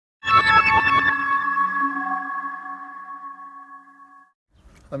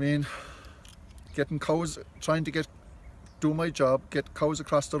I mean, getting cows, trying to do my job, get cows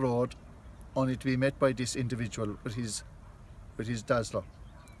across the road, only to be met by this individual with his dazzler,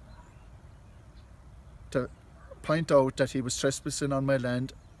 to point out that he was trespassing on my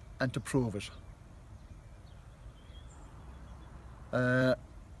land and to prove it.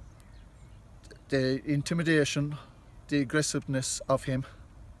 The intimidation, the aggressiveness of him,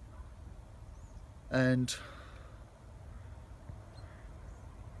 and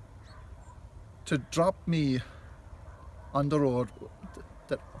to drop me on the road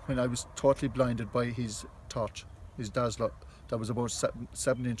that when I was totally blinded by his torch, his dazzler, that was about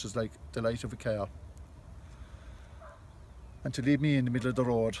 7 inches like the light of a car, and to leave me in the middle of the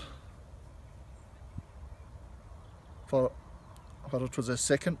road for whether it was a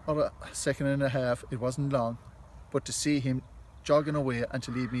second or a second and a half, it wasn't long, but to see him jogging away and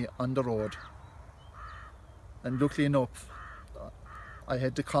to leave me on the road. And luckily enough, I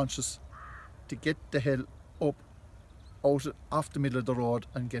had the conscience to get the hell up out off the middle of the road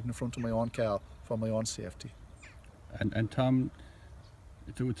and get in front of my own car for my own safety. And Tom,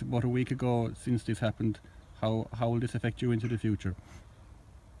 it's about a week ago since this happened. How will this affect you into the future?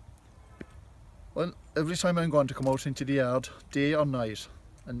 Well, every time I'm going to come out into the yard, day or night,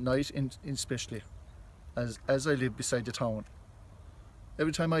 and night especially, as I live beside the town,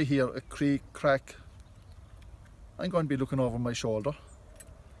 every time I hear a creak, crack, I'm going to be looking over my shoulder,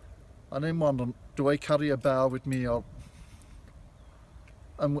 and I'm wondering, do I carry a bar with me, or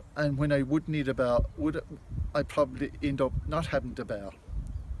and when I would need a bar, would I probably end up not having the bar?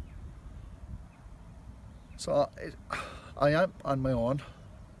 So I am on my own,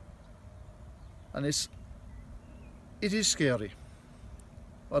 and it is scary,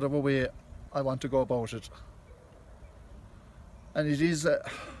 whatever way I want to go about it. And it is a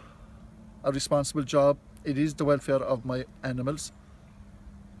responsible job. It is the welfare of my animals.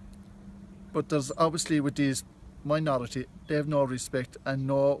 But there's obviously, with these minority, they have no respect and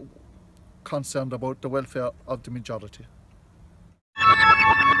no concern about the welfare of the majority.